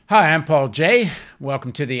Hi, I'm Paul J.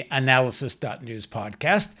 Welcome to the Analysis.News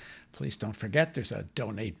podcast. Please don't forget there's a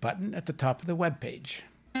donate button at the top of the webpage.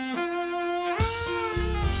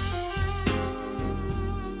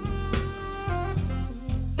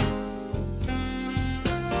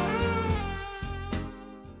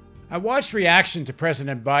 I watched reaction to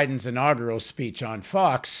President Biden's inaugural speech on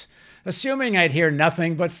Fox, assuming I'd hear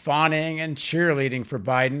nothing but fawning and cheerleading for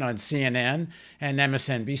Biden on CNN and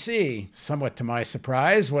MSNBC. Somewhat to my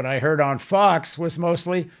surprise, what I heard on Fox was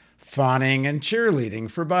mostly fawning and cheerleading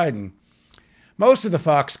for Biden. Most of the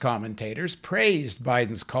Fox commentators praised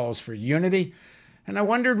Biden's calls for unity, and I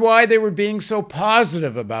wondered why they were being so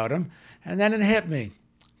positive about him, and then it hit me.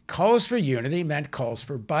 Calls for unity meant calls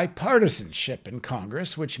for bipartisanship in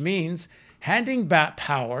Congress, which means handing back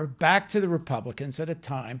power back to the Republicans at a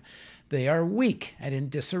time they are weak and in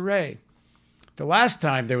disarray. The last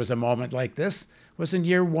time there was a moment like this was in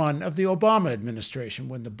year one of the Obama administration,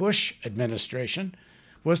 when the Bush administration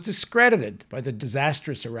was discredited by the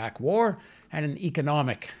disastrous Iraq War and an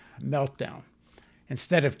economic meltdown.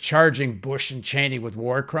 Instead of charging Bush and Cheney with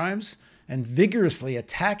war crimes and vigorously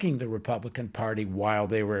attacking the Republican Party while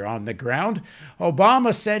they were on the ground,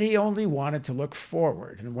 Obama said he only wanted to look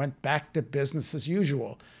forward and went back to business as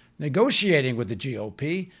usual, negotiating with the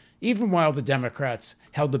GOP, even while the Democrats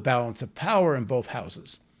held the balance of power in both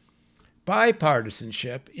houses.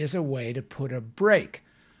 Bipartisanship is a way to put a brake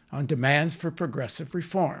on demands for progressive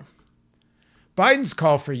reform. Biden's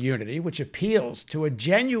call for unity, which appeals to a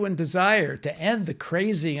genuine desire to end the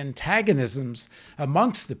crazy antagonisms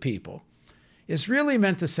amongst the people, is really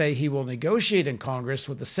meant to say he will negotiate in Congress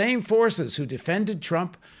with the same forces who defended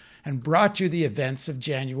Trump and brought you the events of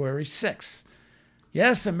January 6th.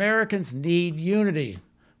 Yes, Americans need unity,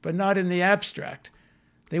 but not in the abstract.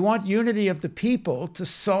 They want unity of the people to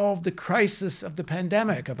solve the crisis of the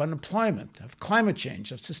pandemic, of unemployment, of climate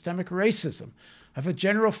change, of systemic racism, of a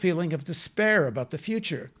general feeling of despair about the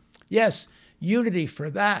future. Yes, unity for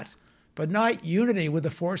that, but not unity with the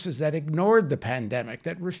forces that ignored the pandemic,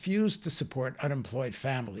 that refused to support unemployed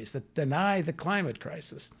families, that deny the climate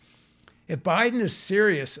crisis. If Biden is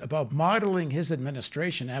serious about modeling his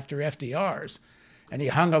administration after FDR's, and he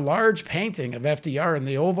hung a large painting of FDR in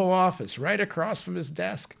the Oval Office right across from his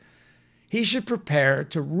desk, he should prepare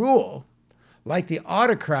to rule like the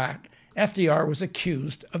autocrat FDR was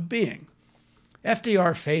accused of being.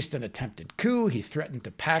 FDR faced an attempted coup. He threatened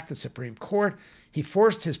to pack the Supreme Court. He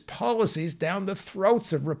forced his policies down the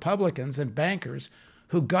throats of Republicans and bankers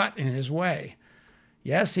who got in his way.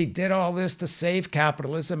 Yes, he did all this to save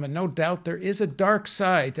capitalism, and no doubt there is a dark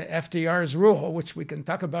side to FDR's rule, which we can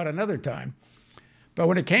talk about another time. But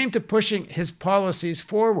when it came to pushing his policies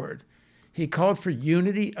forward, he called for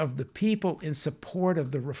unity of the people in support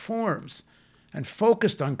of the reforms and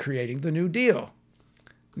focused on creating the New Deal.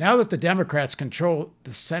 Now that the Democrats control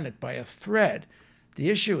the Senate by a thread, the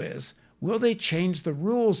issue is, will they change the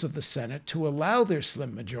rules of the Senate to allow their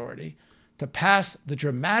slim majority to pass the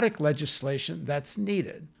dramatic legislation that's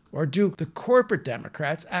needed? Or do the corporate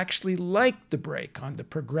Democrats actually like the brake on the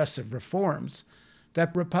progressive reforms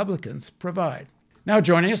that Republicans provide? Now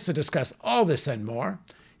joining us to discuss all this and more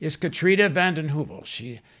is Katrina Heuvel.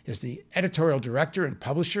 She is the editorial director and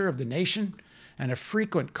publisher of The Nation and a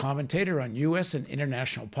frequent commentator on U.S. and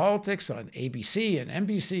international politics on ABC and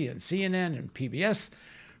NBC and CNN and PBS.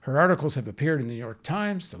 Her articles have appeared in the New York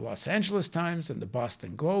Times, the Los Angeles Times, and the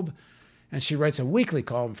Boston Globe, and she writes a weekly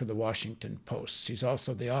column for the Washington Post. She's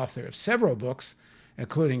also the author of several books,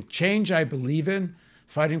 including Change I Believe In,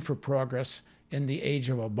 Fighting for Progress in the Age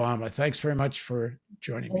of Obama. Thanks very much for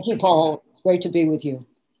joining me. Thank you, Paul. It's great to be with you.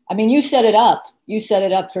 I mean, you set it up. You set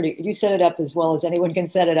it up as well as anyone can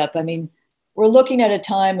set it up. I mean, we're looking at a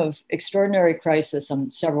time of extraordinary crisis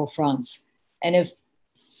on several fronts. And if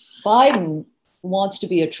Biden wants to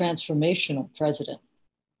be a transformational president,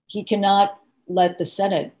 he cannot let the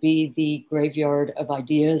Senate be the graveyard of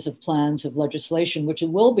ideas, of plans, of legislation, which it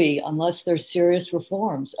will be unless there's serious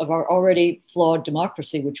reforms of our already flawed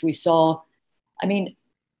democracy, which we saw. I mean,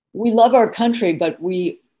 we love our country, but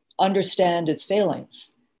we understand its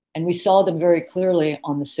failings. And we saw them very clearly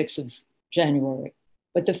on the 6th of January.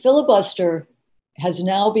 But the filibuster has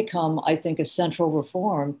now become, I think, a central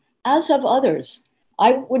reform, as have others.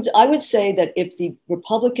 I would say that if the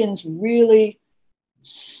Republicans really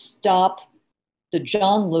stop the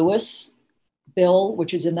John Lewis bill,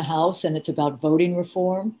 which is in the House, and it's about voting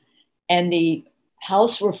reform, and the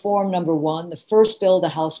House reform number one, the first bill the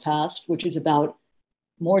House passed, which is about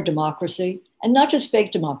more democracy, and not just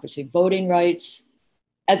fake democracy, voting rights,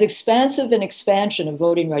 as expansive an expansion of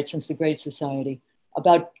voting rights since the Great Society,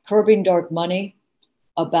 about curbing dark money,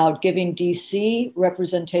 about giving DC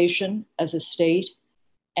representation as a state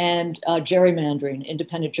and gerrymandering,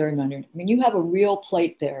 independent gerrymandering. I mean, you have a real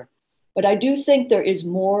plate there. But I do think there is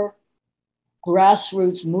more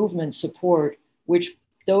grassroots movement support, which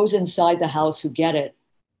those inside the House who get it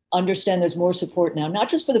understand there's more support now, not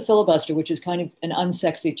just for the filibuster, which is kind of an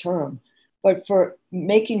unsexy term, but for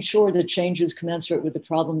making sure that changes commensurate with the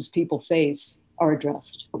problems people face are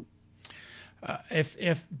addressed.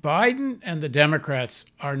 If Biden and the Democrats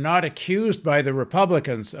are not accused by the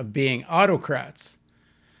Republicans of being autocrats,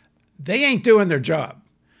 they ain't doing their job.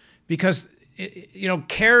 Because,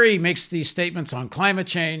 Kerry makes these statements on climate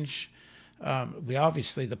change.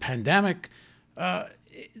 The pandemic.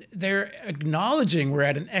 They're acknowledging we're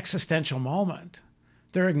at an existential moment.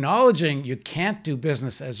 They're acknowledging you can't do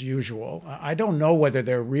business as usual. I don't know whether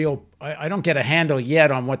they're real. I don't get a handle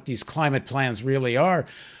yet on what these climate plans really are.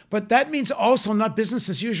 But that means also not business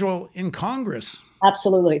as usual in Congress.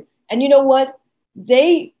 Absolutely. And you know what?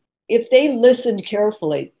 If they listened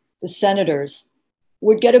carefully, the senators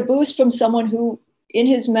would get a boost from someone who, in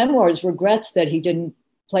his memoirs, regrets that he didn't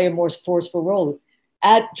play a more forceful role.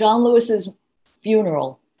 At John Lewis's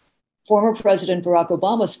funeral, former President Barack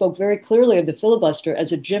Obama spoke very clearly of the filibuster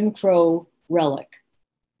as a Jim Crow relic.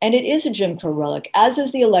 And it is a Jim Crow relic, as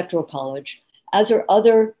is the Electoral College, as are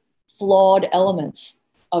other flawed elements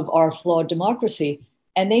of our flawed democracy.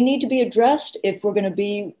 And they need to be addressed if we're going to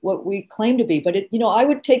be what we claim to be. But, I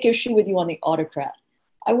would take issue with you on the autocrat.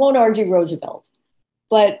 I won't argue Roosevelt.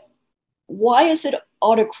 But why is it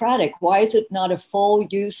autocratic? Why is it not a full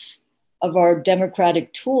use of our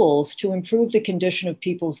democratic tools to improve the condition of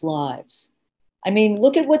people's lives? I mean,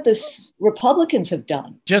 look at what the Republicans have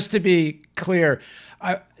done. Just to be clear,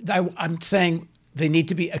 I'm saying they need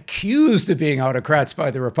to be accused of being autocrats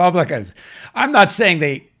by the Republicans. I'm not saying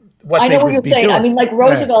I know what you're saying. Doing. I mean, like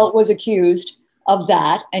Roosevelt was accused of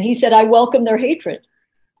that, and he said, "I welcome their hatred."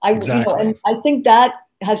 Exactly. And I think that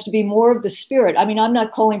has to be more of the spirit. I mean, I'm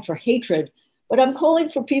not calling for hatred, but I'm calling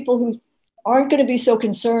for people who aren't going to be so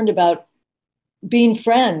concerned about being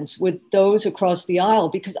friends with those across the aisle,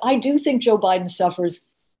 because I do think Joe Biden suffers.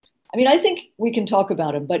 I mean, I think we can talk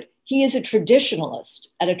about him, but he is a traditionalist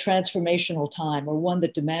at a transformational time, or one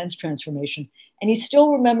that demands transformation. And he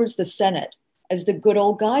still remembers the Senate as the good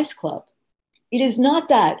old guys club. It is not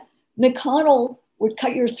that. McConnell would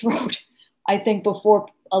cut your throat, I think, before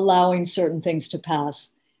allowing certain things to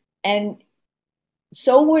pass. And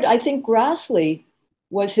so would, I think, Grassley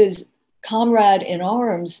was his comrade in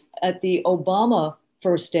arms at the Obama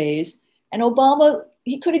first days. And Obama,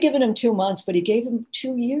 he could have given him 2 months, but he gave him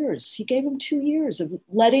 2 years. He gave him 2 years of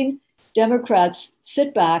letting Democrats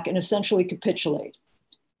sit back and essentially capitulate.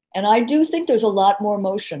 And I do think there's a lot more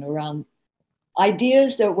motion around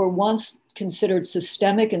ideas that were once considered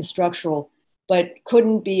systemic and structural, but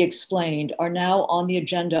couldn't be explained, are now on the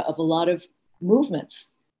agenda of a lot of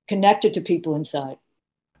movements connected to people inside.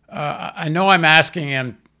 I know I'm asking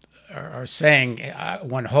him or saying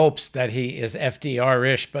one hopes that he is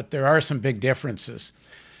FDR-ish, but there are some big differences.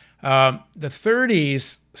 The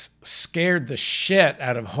 30s scared the shit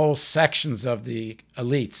out of whole sections of the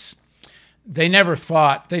elites. They never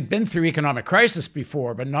thought, they'd been through economic crisis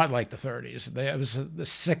before, but not like the 30s. It was the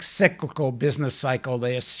cyclical business cycle.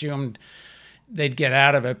 They assumed they'd get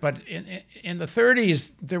out of it. But in the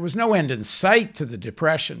 30s, there was no end in sight to the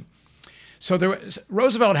Depression. So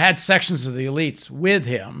Roosevelt had sections of the elites with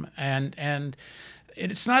him, and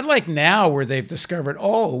it's not like now where they've discovered,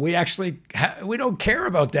 we don't care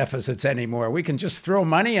about deficits anymore. We can just throw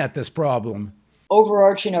money at this problem.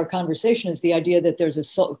 Overarching our conversation is the idea that there's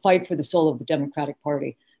a fight for the soul of the Democratic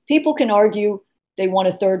Party. People can argue they want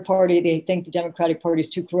a third party. They think the Democratic Party is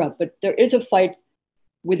too corrupt, but there is a fight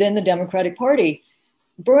within the Democratic Party.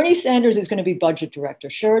 Bernie Sanders is going to be budget director.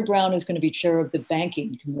 Sherrod Brown is going to be chair of the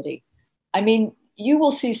banking committee. I mean, you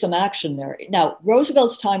will see some action there. Now,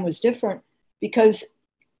 Roosevelt's time was different because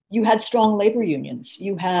you had strong labor unions.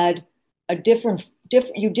 You had a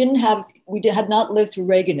we had not lived through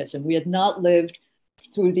Reaganism. We had not lived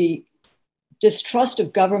through the distrust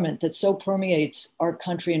of government that so permeates our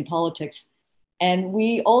country and politics. And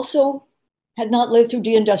we also had not lived through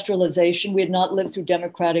deindustrialization. We had not lived through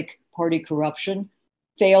Democratic Party corruption,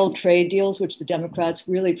 failed trade deals, which the Democrats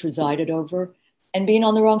really presided over, and being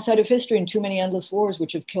on the wrong side of history in too many endless wars,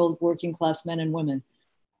 which have killed working class men and women.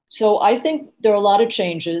 So I think there are a lot of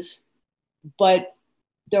changes, but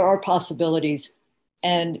there are possibilities.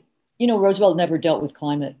 And, Roosevelt never dealt with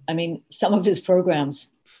climate. I mean, some of his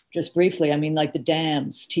programs, just briefly, like the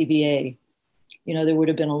dams, TVA, there would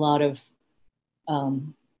have been a lot of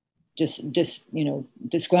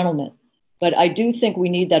disgruntlement. But I do think we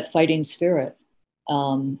need that fighting spirit.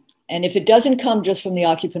 And if it doesn't come just from the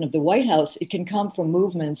occupant of the White House, it can come from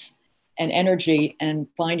movements and energy and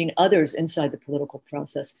finding others inside the political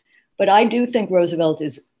process. But I do think Roosevelt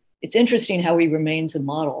it's interesting how he remains a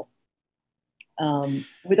model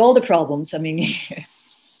with all the problems. I mean,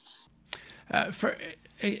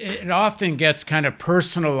 it often gets kind of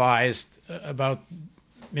personalized about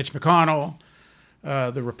Mitch McConnell,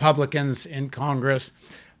 the Republicans in Congress.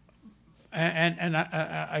 And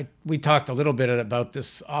we talked a little bit about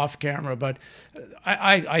this off camera, but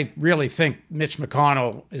I really think Mitch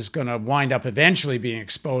McConnell is going to wind up eventually being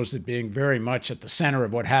exposed as being very much at the center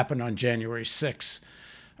of what happened on January 6th.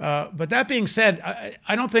 But that being said,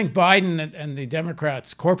 I don't think Biden and the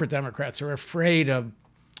Democrats, corporate Democrats, are afraid of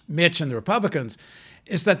Mitch and the Republicans.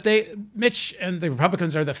 Is that Mitch and the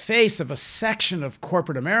Republicans are the face of a section of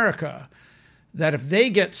corporate America that if they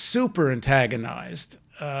get super antagonized,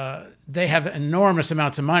 they have enormous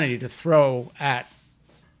amounts of money to throw at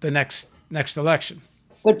the next election.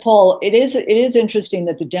 But Paul, it is interesting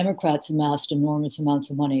that the Democrats amassed enormous amounts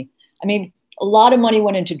of money. I mean, a lot of money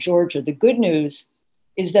went into Georgia. The good news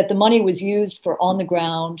is that the money was used for on the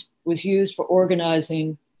ground, was used for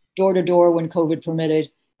organizing door to door when COVID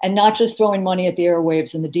permitted, and not just throwing money at the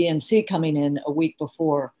airwaves and the DNC coming in a week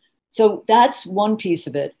before. So that's one piece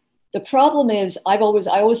of it. The problem is I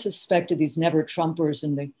always suspected these never Trumpers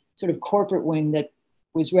and the sort of corporate wing that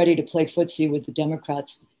was ready to play footsie with the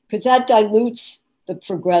Democrats, because that dilutes the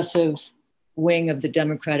progressive wing of the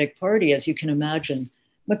Democratic Party, as you can imagine.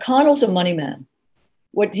 McConnell's a money man.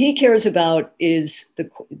 What he cares about is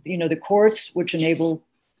the courts, which enable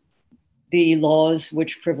the laws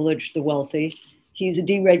which privilege the wealthy. He's a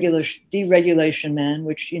deregulation man,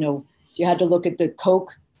 which, you had to look at the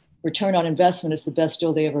Coke return on investment. It's the best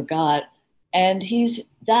deal they ever got. And he's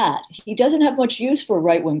that. He doesn't have much use for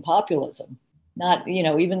right-wing populism, not,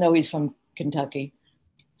 even though he's from Kentucky.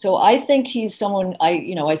 So I think he's someone,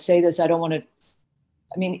 I say this, I don't want to,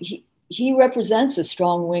 he represents a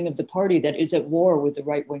strong wing of the party that is at war with the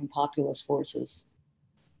right-wing populist forces.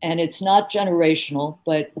 And it's not generational,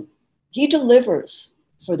 but he delivers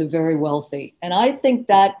for the very wealthy. And I think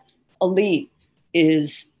that elite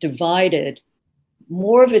is divided.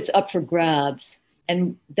 More of it's up for grabs.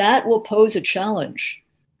 And that will pose a challenge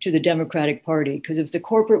to the Democratic Party, because if the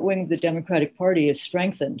corporate wing of the Democratic Party is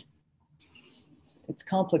strengthened, it's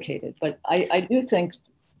complicated. But I do think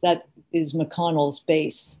that is McConnell's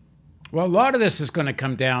base. Well, a lot of this is going to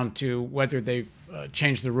come down to whether they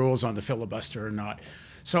change the rules on the filibuster or not.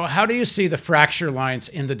 So how do you see the fracture lines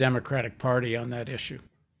in the Democratic Party on that issue?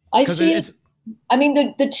 I see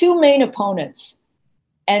the two main opponents,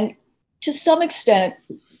 and to some extent,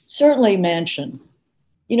 certainly Manchin.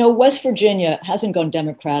 West Virginia hasn't gone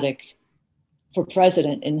Democratic for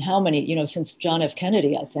president in how many, since John F.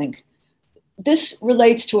 Kennedy, I think. This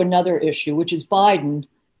relates to another issue, which is Biden.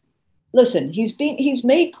 Listen, he's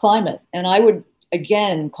made climate, and I would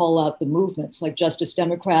again call out the movements like Justice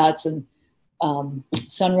Democrats and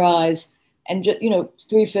Sunrise and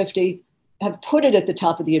 350 have put it at the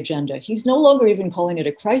top of the agenda. He's no longer even calling it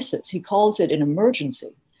a crisis. He calls it an emergency.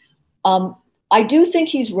 I do think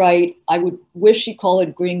he's right. I would wish he'd call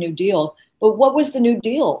it Green New Deal. But what was the New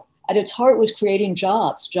Deal? At its heart was creating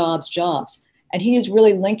jobs, jobs, jobs. And he is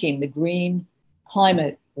really linking the green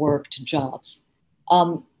climate work to jobs.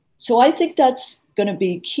 So I think that's going to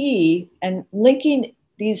be key, and linking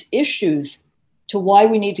these issues to why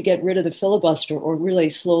we need to get rid of the filibuster or really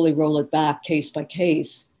slowly roll it back case by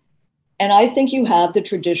case. And I think you have the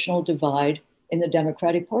traditional divide in the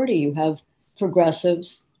Democratic Party. You have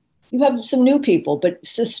progressives, you have some new people, but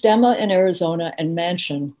Sistema in Arizona and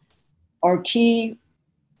Manchin are key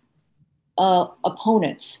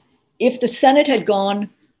opponents. If the Senate had gone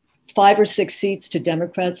 5 or 6 seats to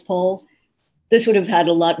Democrats, Paul, this would have had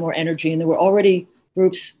a lot more energy. And there were already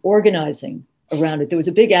groups organizing around it. There was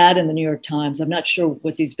a big ad in the New York Times. I'm not sure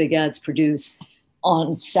what these big ads produce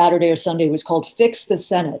on Saturday or Sunday. It was called Fix the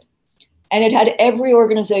Senate. And it had every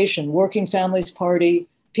organization, Working Families Party,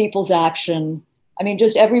 People's Action,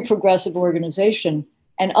 just every progressive organization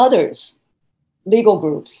and others, legal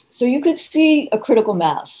groups. So you could see a critical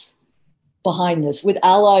mass behind this with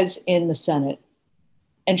allies in the Senate.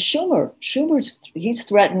 And he's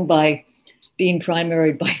threatened by being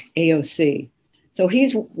primaried by AOC. So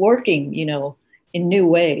he's working, in new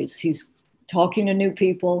ways. He's talking to new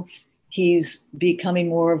people. He's becoming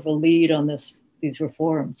more of a lead on these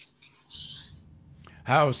reforms.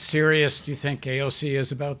 How serious do you think AOC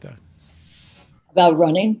is about that? About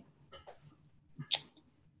running?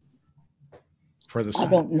 For the Senate?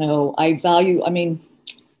 I don't know.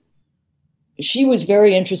 She was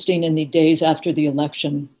very interesting in the days after the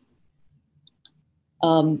election.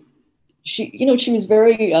 She was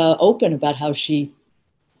very open about how she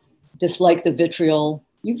disliked the vitriol.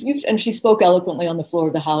 And she spoke eloquently on the floor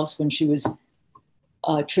of the House when she was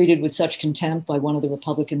treated with such contempt by one of the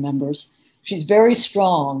Republican members. She's very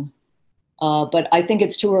strong, but I think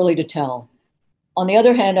it's too early to tell. On the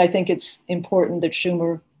other hand, I think it's important that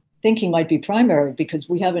Schumer think he might be primaried, because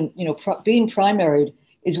we haven't, being primaried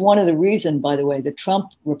is one of the reasons, by the way, that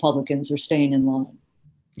Trump Republicans are staying in line.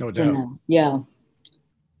 No doubt. Yeah.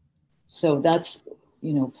 So that's,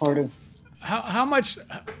 part of. How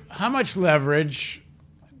much leverage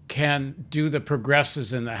can do the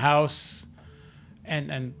progressives in the House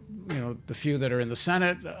and the few that are in the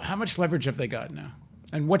Senate? How much leverage have they got now?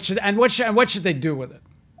 And what should they do with it?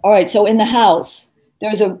 All right. So in the House,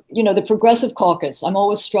 there's the Progressive Caucus. I'm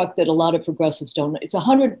always struck that a lot of progressives don't. It's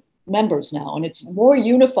 100 members now, and it's more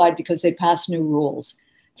unified because they passed new rules.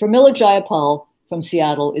 Pramila Jayapal from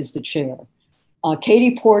Seattle is the chair.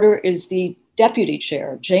 Katie Porter is the deputy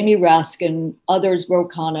chair. Jamie Raskin, others, Ro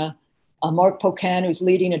Khanna, Mark Pocan, who's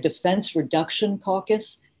leading a defense reduction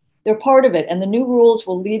caucus. They're part of it, and the new rules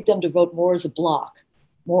will lead them to vote more as a bloc,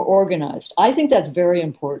 more organized. I think that's very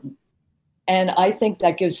important. And I think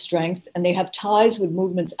that gives strength, and they have ties with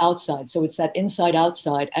movements outside. So it's that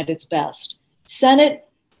inside-outside at its best. Senate,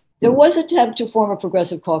 there was an attempt to form a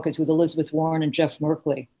progressive caucus with Elizabeth Warren and Jeff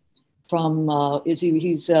Merkley from,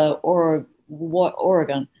 he's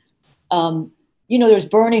Oregon. There's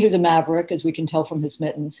Bernie, who's a maverick, as we can tell from his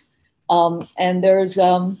mittens. And there's,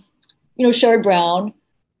 Sherrod Brown.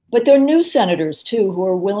 But there are new senators, too, who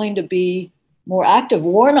are willing to be more active.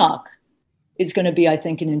 Warnock is going to be, I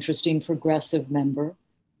think, an interesting progressive member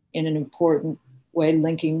in an important way,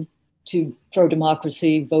 linking to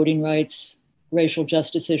pro-democracy, voting rights, racial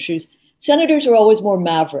justice issues. Senators are always more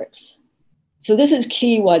mavericks. So this is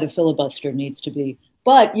key why the filibuster needs to be.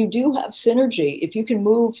 But you do have synergy. If you can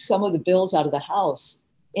move some of the bills out of the House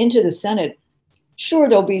into the Senate, sure,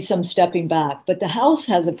 there'll be some stepping back. But the House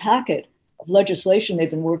has a packet of legislation they've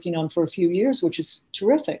been working on for a few years, which is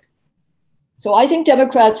terrific. So I think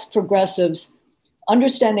Democrats, progressives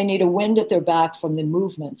understand they need a wind at their back from the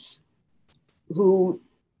movements, who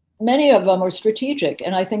many of them are strategic.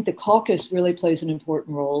 And I think the caucus really plays an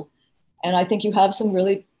important role. And I think you have some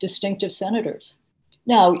really distinctive senators.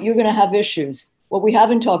 Now, you're going to have issues. What we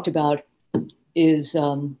haven't talked about is,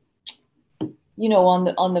 on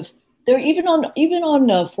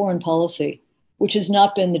foreign policy, which has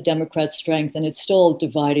not been the Democrats' strength, and it's still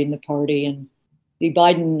dividing the party. And the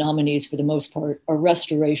Biden nominees, for the most part, are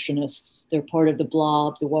restorationists. They're part of the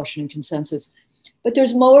blob, the Washington Consensus. But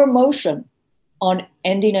there's more motion on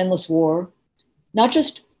ending endless war, not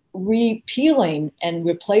just repealing and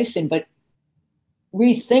replacing, but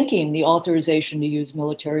rethinking the authorization to use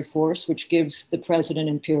military force, which gives the president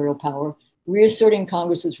imperial power, reasserting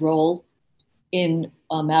Congress's role in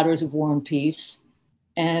matters of war and peace,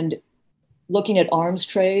 and looking at arms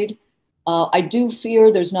trade. I do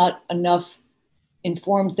fear there's not enough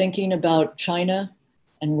informed thinking about China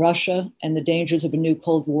and Russia and the dangers of a new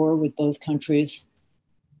Cold War with both countries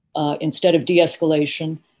instead of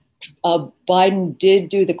de-escalation. Biden did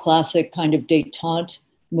do the classic kind of détente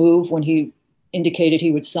move when he indicated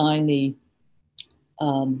he would sign the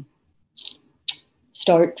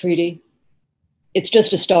START treaty. It's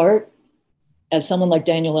just a start. As someone like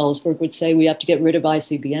Daniel Ellsberg would say, we have to get rid of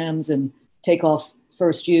ICBMs and take off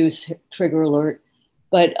first use, trigger alert.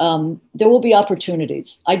 But there will be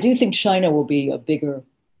opportunities. I do think China will be a bigger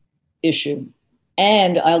issue.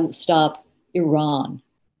 And I'll stop Iran.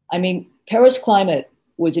 I mean, Paris climate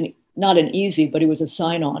was not an easy, but it was a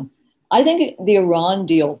sign-on. I think the Iran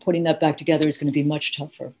deal, putting that back together, is going to be much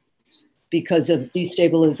tougher because of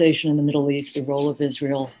destabilization in the Middle East, the role of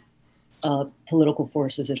Israel, political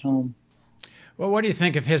forces at home. Well, what do you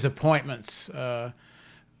think of his appointments?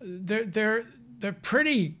 They're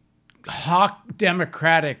pretty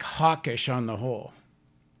democratic, hawkish on the whole.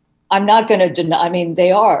 I'm not going to deny. I mean,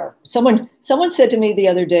 they are. Someone said to me the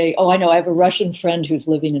other day, "Oh, I know. I have a Russian friend who's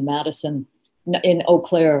living in Madison, in Eau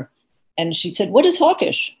Claire," and she said, "What is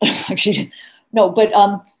hawkish?" No, but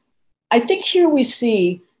I think here we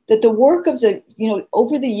see that the work of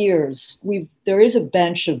over the years, there is a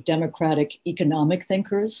bench of democratic economic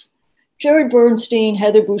thinkers. Jared Bernstein,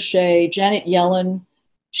 Heather Boushey, Janet Yellen.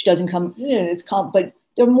 She doesn't come. But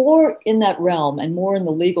they're more in that realm and more in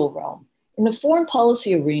the legal realm. In the foreign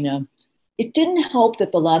policy arena, it didn't help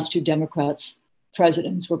that the last two Democrats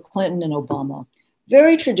presidents were Clinton and Obama.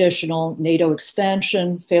 Very traditional NATO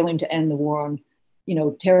expansion, failing to end the war on,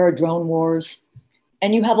 terror, drone wars.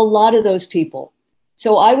 And you have a lot of those people.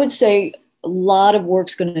 So I would say a lot of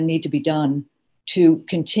work's going to need to be done to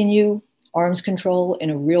continue arms control in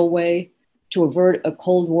a real way, to avert a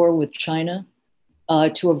Cold War with China,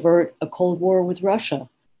 to avert a Cold War with Russia,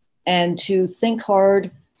 and to think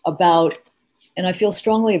hard about, and I feel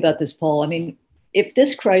strongly about this, Paul. I mean, if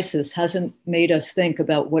this crisis hasn't made us think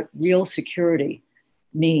about what real security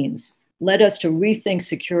means, led us to rethink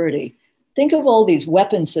security, think of all these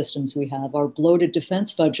weapon systems we have, our bloated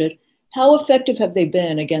defense budget. How effective have they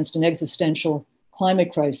been against an existential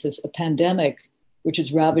climate crisis, a pandemic, which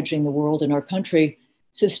is ravaging the world and our country,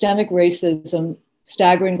 systemic racism,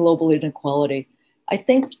 staggering global inequality? I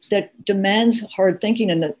think that demands hard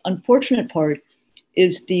thinking. And the unfortunate part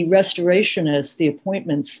is the restorationists, the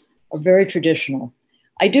appointments are very traditional.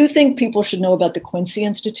 I do think people should know about the Quincy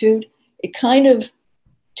Institute. It kind of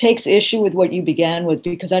takes issue with what you began with,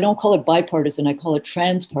 because I don't call it bipartisan, I call it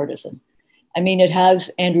transpartisan. I mean, it has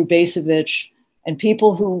Andrew Bacevich and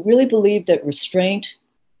people who really believe that restraint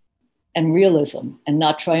and realism and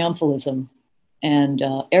not triumphalism and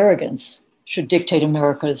arrogance should dictate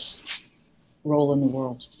America's role in the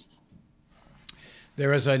world. There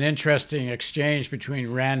was an interesting exchange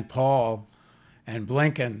between Rand Paul and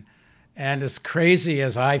Blinken. And as crazy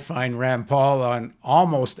as I find Rand Paul on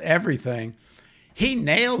almost everything, he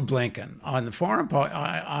nailed Blinken on the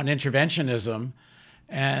on interventionism,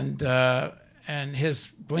 and his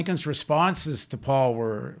Blinken's responses to Paul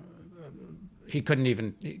were he couldn't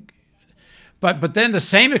even. But then the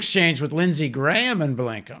same exchange with Lindsey Graham and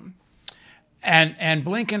Blinken, and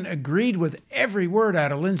Blinken agreed with every word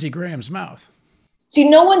out of Lindsey Graham's mouth. See,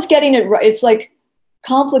 no one's getting it right. It's like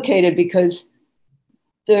complicated because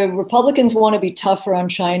the Republicans want to be tougher on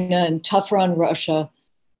China and tougher on Russia,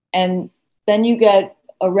 and then you get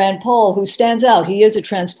a Rand Paul who stands out. He is a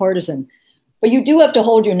transpartisan, but you do have to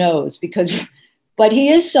hold your nose but he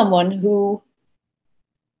is someone who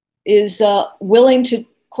is willing to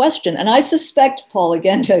question. And I suspect, Paul,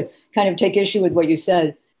 again, to kind of take issue with what you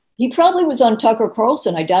said, he probably was on Tucker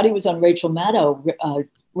Carlson. I doubt he was on Rachel Maddow,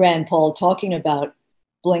 Rand Paul, talking about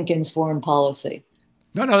Blinken's foreign policy.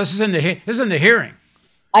 No, this is in the hearing.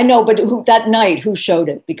 I know, but that night, who showed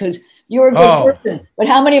it? Because you're a good person. But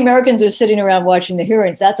how many Americans are sitting around watching the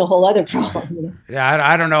hearings? That's a whole other problem. You know? Yeah,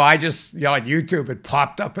 I don't know. I just, on YouTube, it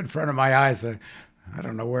popped up in front of my eyes. I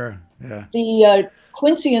don't know where. Yeah. The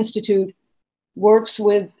Quincy Institute works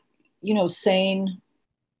with, sane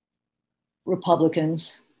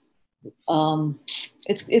Republicans.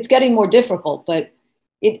 It's getting more difficult, but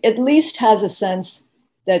it at least has a sense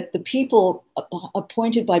that the people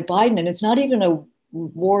appointed by Biden, and it's not even a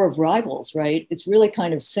war of rivals, right? It's really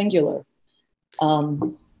kind of singular.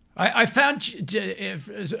 I found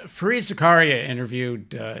Fareed Zakaria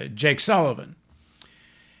interviewed Jake Sullivan,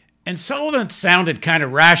 and Sullivan sounded kind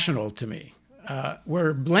of rational to me,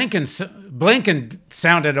 where Blinken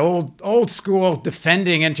sounded old school,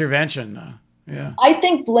 defending intervention. Yeah, I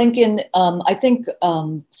think Blinken. I think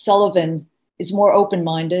Sullivan is more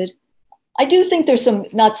open-minded. I do think there's some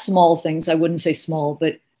not small things. I wouldn't say small,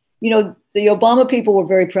 but the Obama people were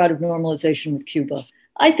very proud of normalization with Cuba.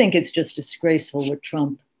 I think it's just disgraceful with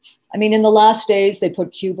Trump. I mean, in the last days, they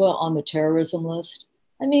put Cuba on the terrorism list.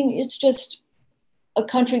 I mean, it's just a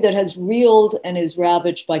country that has reeled and is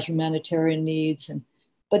ravaged by humanitarian needs.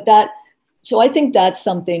 So I think that's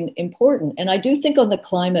something important. And I do think on the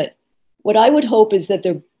climate, what I would hope is that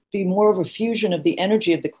there be more of a fusion of the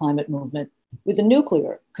energy of the climate movement with the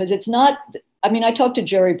nuclear, because it's not, I talked to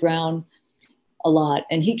Jerry Brown a lot,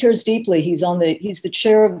 and he cares deeply. He's the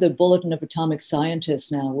chair of the Bulletin of Atomic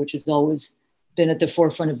Scientists now, which has always been at the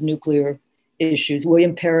forefront of nuclear issues.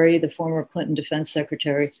 William Perry, the former Clinton defense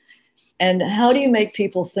secretary. And how do you make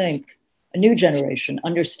people think, a new generation,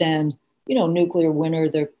 understand, nuclear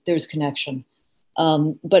winter, there's connection.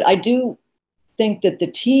 But I do think that the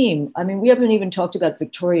team, we haven't even talked about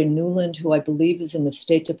Victoria Nuland, who I believe is in the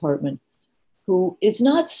State Department, who is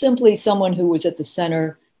not simply someone who was at the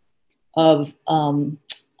center of,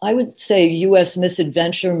 I would say, U.S.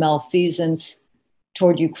 misadventure, malfeasance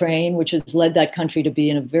toward Ukraine, which has led that country to be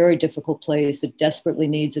in a very difficult place. It desperately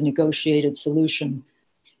needs a negotiated solution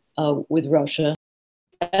with Russia,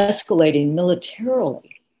 escalating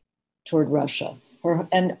militarily toward Russia.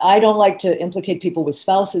 And I don't like to implicate people with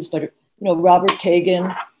spouses, but Robert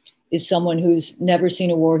Kagan is someone who's never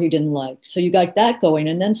seen a war he didn't like. So you got that going.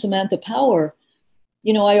 And then Samantha Power,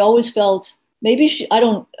 I always felt maybe she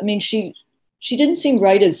didn't seem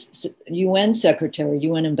right as UN secretary,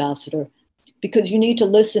 UN ambassador, because you need to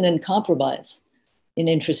listen and compromise in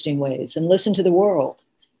interesting ways and listen to the world.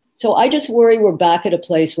 So I just worry we're back at a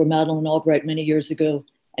place where Madeleine Albright many years ago,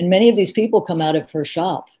 and many of these people come out of her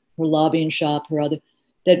shop, her lobbying shop,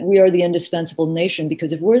 that we are the indispensable nation,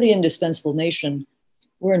 because if we're the indispensable nation,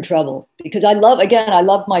 we're in trouble. Because I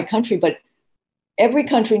love my country, but every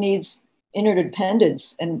country needs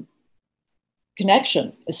interdependence and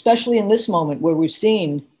connection, especially in this moment where we've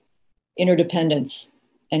seen interdependence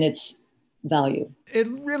and its value. It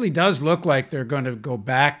really does look like they're going to go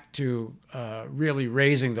back to really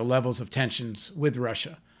raising the levels of tensions with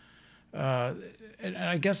Russia. And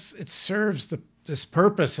I guess it serves this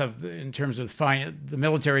purpose in terms of the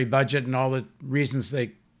military budget and all the reasons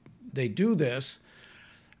they do this.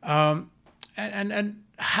 And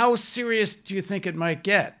how serious do you think it might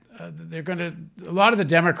get? A lot of the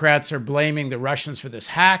Democrats are blaming the Russians for this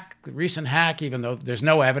the recent hack, even though there's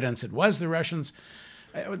no evidence it was the Russians.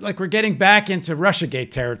 Like we're getting back into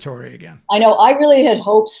Russiagate territory again. I know. I really had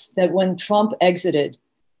hopes that when Trump exited,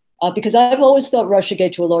 because I've always thought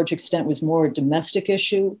Russiagate to a large extent was more a domestic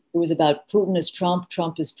issue. It was about Putin is Trump,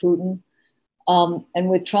 Trump is Putin. And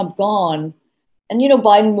with Trump gone, and,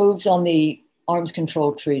 Biden moves on the arms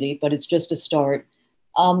control treaty, but it's just a start.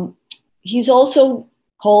 He's also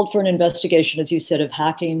called for an investigation, as you said, of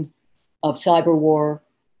hacking, of cyber war,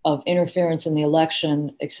 of interference in the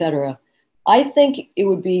election, et cetera. I think it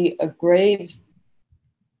would be a grave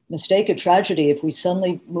mistake, a tragedy, if we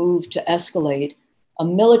suddenly move to escalate a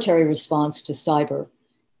military response to cyber.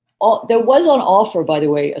 There was on offer, by the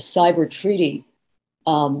way, a cyber treaty,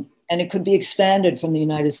 and it could be expanded from the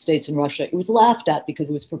United States and Russia. It was laughed at because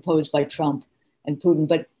it was proposed by Trump and Putin,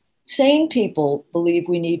 but sane people believe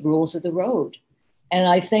we need rules of the road. And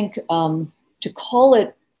I think to call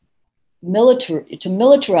it to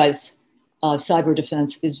militarize cyber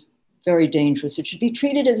defense is very dangerous. It should be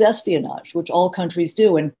treated as espionage, which all countries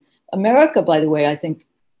do. And America, by the way, I think,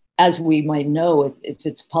 as we might know, if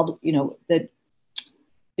it's public, that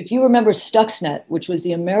if you remember Stuxnet, which was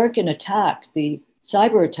the American attack, the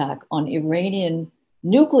cyber attack on Iranian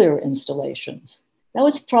nuclear installations, that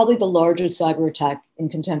was probably the largest cyber attack in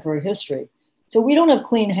contemporary history. So we don't have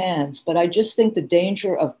clean hands, but I just think the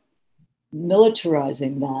danger of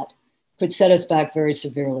militarizing that could set us back very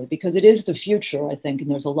severely, because it is the future, I think, and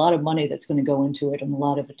there's a lot of money that's going to go into it and a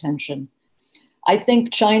lot of attention. I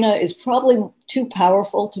think China is probably too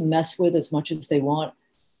powerful to mess with as much as they want,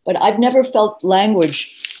 but I've never felt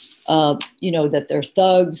language, that they're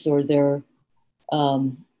thugs or they're.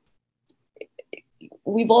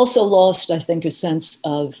 We've also lost, I think, a sense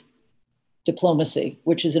of diplomacy,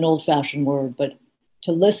 which is an old-fashioned word, but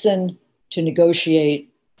to listen, to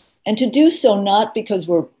negotiate, and to do so not because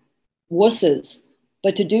we're wusses,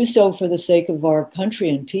 but to do so for the sake of our country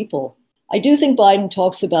and people. I do think Biden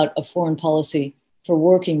talks about a foreign policy for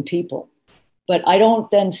working people, but I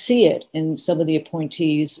don't then see it in some of the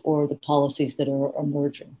appointees or the policies that are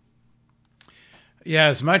emerging. Yeah,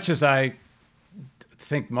 as much as I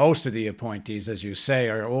think most of the appointees, as you say,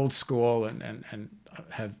 are old school and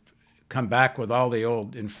have come back with all the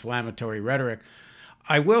old inflammatory rhetoric,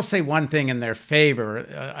 I will say one thing in their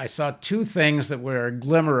favor. I saw two things that were a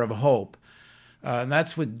glimmer of hope. And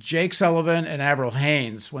that's with Jake Sullivan and Avril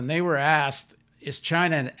Haines. When they were asked, is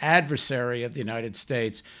China an adversary of the United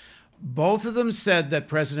States? Both of them said that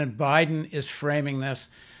President Biden is framing this,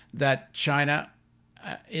 that China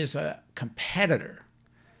is a competitor.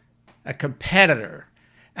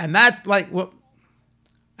 And that's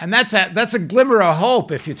that's a glimmer of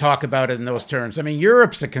hope if you talk about it in those terms. I mean,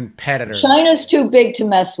 Europe's a competitor. China's too big to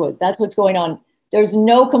mess with. That's what's going on. There's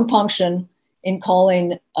no compunction in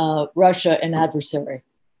calling Russia an adversary.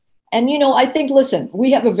 And, I think, listen,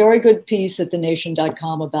 we have a very good piece at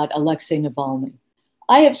thenation.com about Alexei Navalny.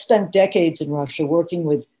 I have spent decades in Russia working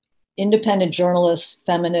with independent journalists,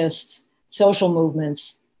 feminists, social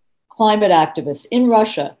movements, climate activists in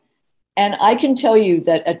Russia. And I can tell you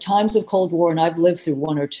that at times of Cold War, and I've lived through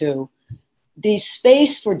one or two, the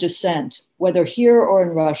space for dissent, whether here or in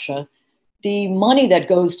Russia, the money that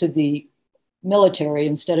goes to the military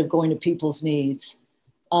instead of going to people's needs,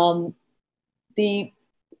 the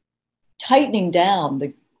tightening down,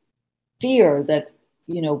 the fear that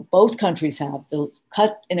both countries have, the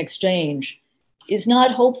cut in exchange, is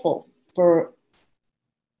not hopeful for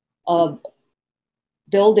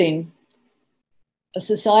building a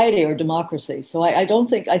society or democracy. So I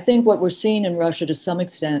think what we're seeing in Russia to some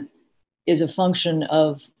extent is a function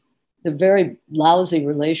of the very lousy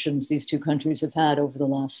relations these two countries have had over the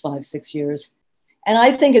last 5-6 years. And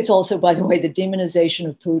I think it's also, by the way, the demonization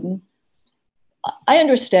of Putin. I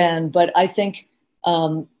understand, but I think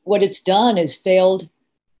what it's done is failed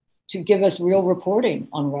to give us real reporting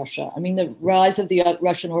on Russia. I mean, the rise of the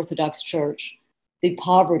Russian Orthodox Church, the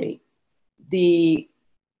poverty, the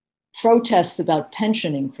protests about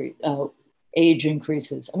pension age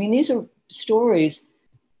increases. I mean, these are stories.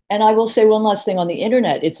 And I will say one last thing on the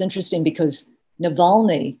internet. It's interesting because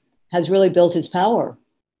Navalny has really built his power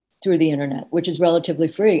through the internet, which is relatively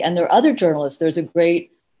free. And there are other journalists. There's a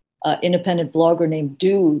great independent blogger named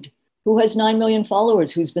Dude, who has 9 million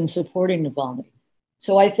followers, who's been supporting Navalny.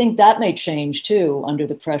 So I think that may change too under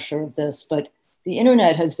the pressure of this, but the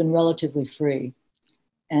internet has been relatively free.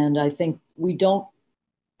 And I think we don't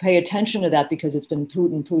pay attention to that because it's been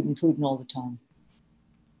Putin, Putin, Putin all the time.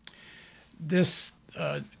 This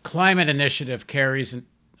climate initiative Kerry's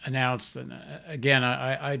announced, and again,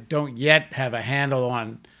 I don't yet have a handle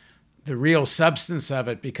on the real substance of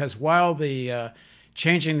it, because while the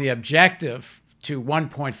changing the objective to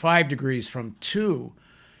 1.5 degrees from 2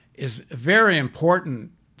 is a very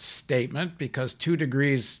important statement, because 2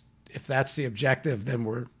 degrees, if that's the objective, then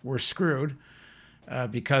we're screwed.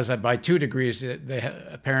 Because by 2 degrees,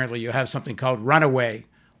 apparently you have something called runaway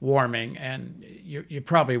warming, and you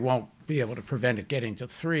probably won't be able to prevent it getting to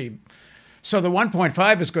 3. So the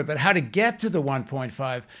 1.5 is good, but how to get to the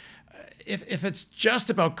 1.5? If it's just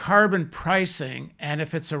about carbon pricing, and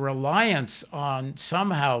if it's a reliance on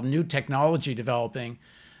somehow new technology developing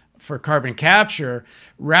for carbon capture,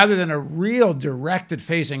 rather than a real directed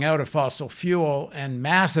phasing out of fossil fuel and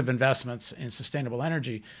massive investments in sustainable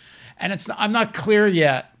energy, and I'm not clear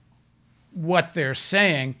yet what they're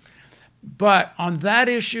saying, but on that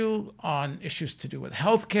issue, on issues to do with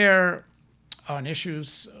healthcare, on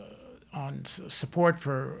issues on support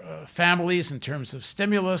for families in terms of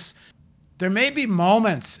stimulus, there may be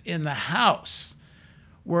moments in the House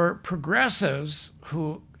where progressives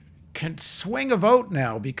who can swing a vote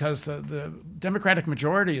now because the Democratic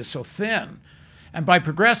majority is so thin, and by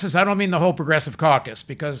progressives, I don't mean the whole progressive caucus,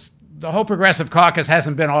 because the whole progressive caucus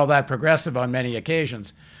hasn't been all that progressive on many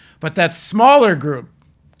occasions, but that smaller group,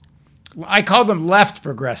 I call them left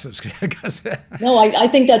progressives. No, I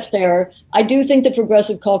think that's fair. I do think the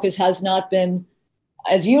progressive caucus has not been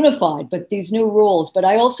as unified, but these new rules. But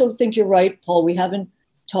I also think you're right, Paul. We haven't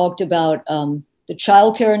talked about the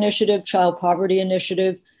child care initiative, child poverty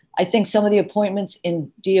initiative. I think some of the appointments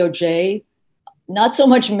in DOJ, not so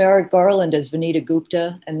much Merrick Garland as Vanita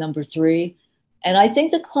Gupta and number 3. And I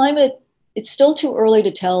think the climate, it's still too early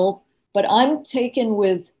to tell, but I'm taken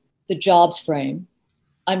with the jobs frame.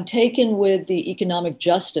 I'm taken with the economic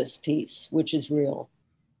justice piece, which is real.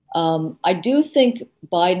 I do think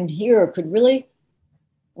Biden here could really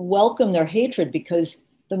welcome their hatred, because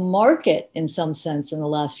the market, in some sense, in the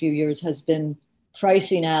last few years has been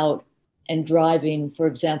pricing out and driving, for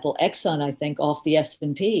example, Exxon, I think, off the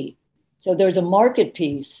S&P. So there's a market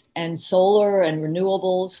piece, and solar and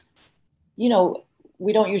renewables. You know,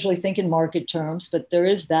 we don't usually think in market terms, but there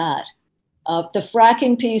is that. The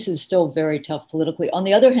fracking piece is still very tough politically. On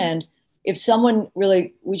the other hand, if someone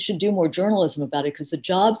really, we should do more journalism about it, because the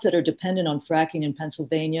jobs that are dependent on fracking in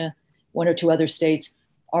Pennsylvania, 1 or 2 other states,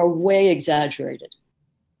 are way exaggerated.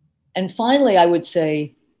 And finally, I would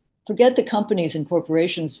say, forget the companies and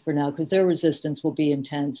corporations for now, because their resistance will be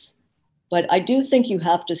intense. But I do think you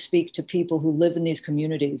have to speak to people who live in these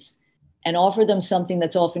communities and offer them something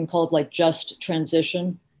that's often called like just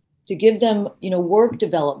transition, to give them, work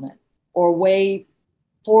development or way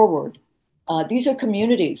forward. These are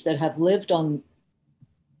communities that have lived on,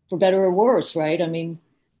 for better or worse, right? I mean,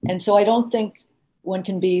 and so I don't think one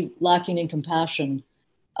can be lacking in compassion.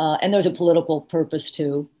 And there's a political purpose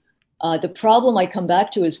too. The problem I come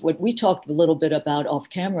back to is what we talked a little bit about off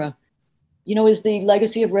camera, is the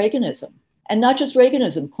legacy of Reaganism. And not just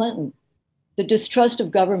Reaganism, Clinton. The distrust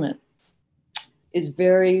of government is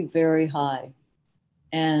very, very high,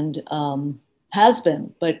 and has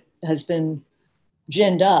been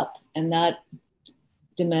ginned up, and that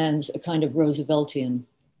demands a kind of Rooseveltian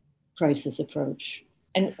crisis approach.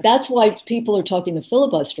 And that's why people are talking the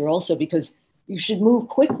filibuster also, because you should move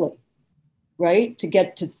quickly, right? To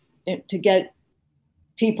get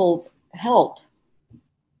people help.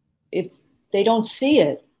 If they don't see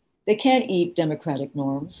it, they can't eat democratic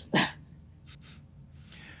norms.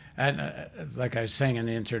 And like I was saying in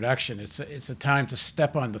the introduction, it's a time to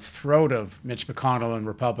step on the throat of Mitch McConnell and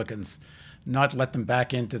Republicans, not let them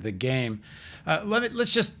back into the game.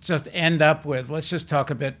 Let's just end up with, let's just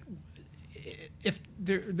talk a bit. If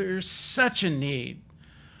there's such a need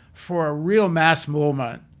for a real mass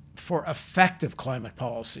movement for effective climate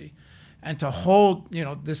policy, and to hold,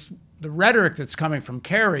 the rhetoric that's coming from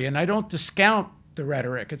Kerry, and I don't discount the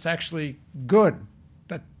rhetoric. It's actually good.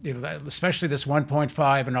 That, especially this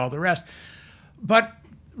 1.5 and all the rest. But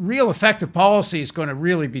real effective policy is going to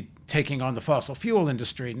really be taking on the fossil fuel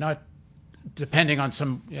industry, not depending on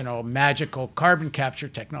some, magical carbon capture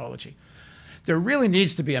technology. There really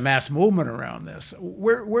needs to be a mass movement around this.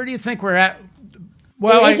 Where do you think we're at?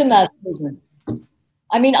 Well, there is a mass movement.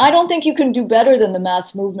 I mean, I don't think you can do better than the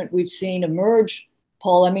mass movement we've seen emerge,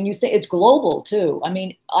 Paul. I mean, you think it's global too. I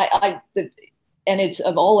mean, and it's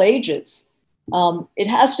of all ages. It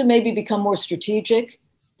has to maybe become more strategic.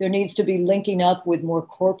 There needs to be linking up with more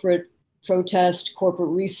corporate protest, corporate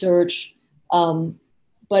research.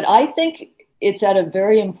 But I think it's at a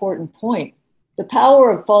very important point. The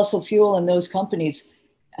power of fossil fuel and those companies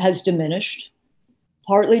has diminished,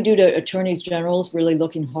 partly due to attorneys generals really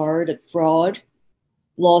looking hard at fraud,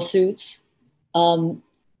 lawsuits.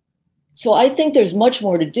 So I think there's much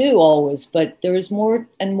more to do always, but there is more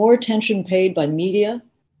and more attention paid by media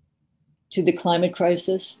to the climate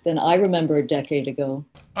crisis than I remember a decade ago.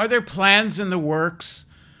 Are there plans in the works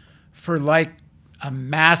for like a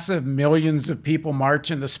massive millions of people march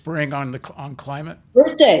in the spring on climate?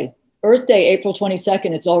 Earth Day, April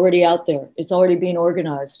 22nd. It's already out there. It's already being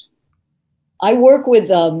organized. I work with,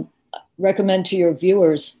 recommend to your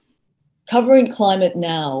viewers, Covering Climate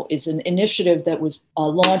Now is an initiative that was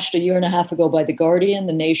launched a year and a half ago by The Guardian,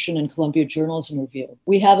 The Nation, and Columbia Journalism Review.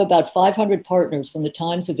 We have about 500 partners, from the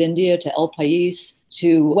Times of India to El País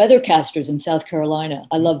to weathercasters in South Carolina.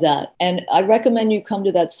 I love that. And I recommend you come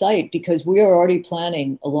to that site because we are already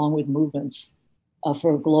planning, along with movements,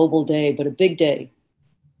 for a global day, but a big day.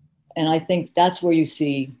 And I think that's where you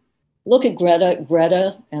see, look at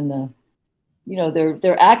Greta and they're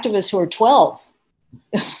activists who are 12.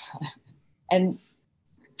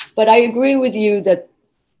 But I agree with you that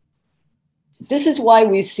this is why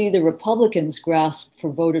we see the Republicans grasp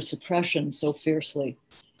for voter suppression so fiercely.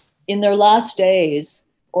 In their last days,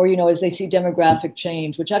 or, as they see demographic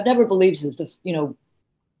change, which I've never believed is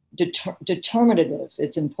determinative,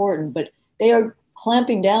 it's important, but they are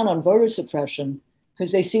clamping down on voter suppression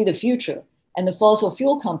because they see the future. And the fossil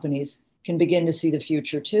fuel companies can begin to see the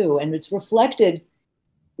future too. And it's reflected,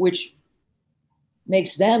 which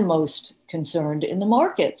makes them most concerned, in the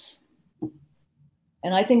markets.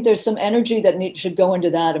 And I think there's some energy that should go into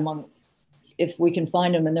that if we can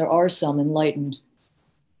find them, and there are some enlightened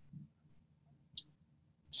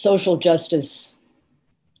social justice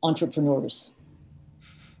entrepreneurs.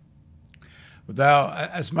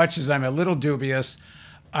 Without, as much as I'm a little dubious,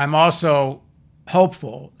 I'm also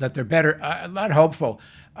hopeful that there better, not hopeful,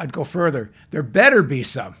 I'd go further, there better be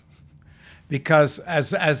some. Because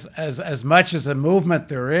as much as a movement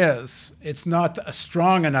there is, it's not a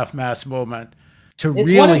strong enough mass movement to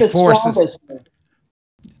it's really one of the force strongest.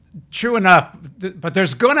 True enough, but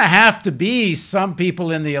there's going to have to be some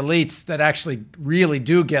people in the elites that actually really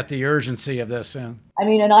do get the urgency of this. And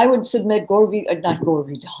I would submit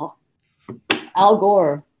Al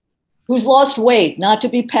Gore, who's lost weight, not to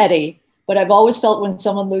be petty, but I've always felt when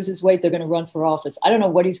someone loses weight, they're going to run for office. I don't know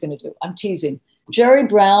what he's going to do. I'm teasing. Jerry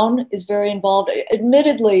Brown is very involved,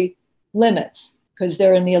 admittedly limits because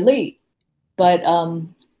they're in the elite. But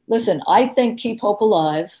listen, I think keep hope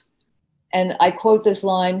alive. And I quote this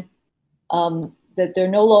line, that there are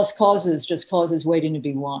no lost causes, just causes waiting to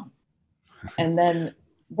be won. And then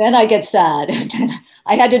I get sad.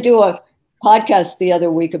 I had to do a podcast the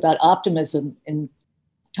other week about optimism in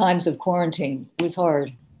times of quarantine. It was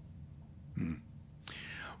hard.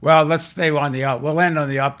 Well, let's stay on we'll end on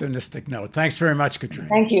the optimistic note. Thanks very much, Katrina.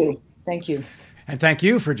 Thank you. Thank you. And thank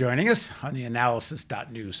you for joining us on the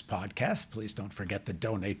Analysis.News podcast. Please don't forget the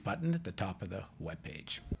donate button at the top of the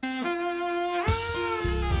webpage.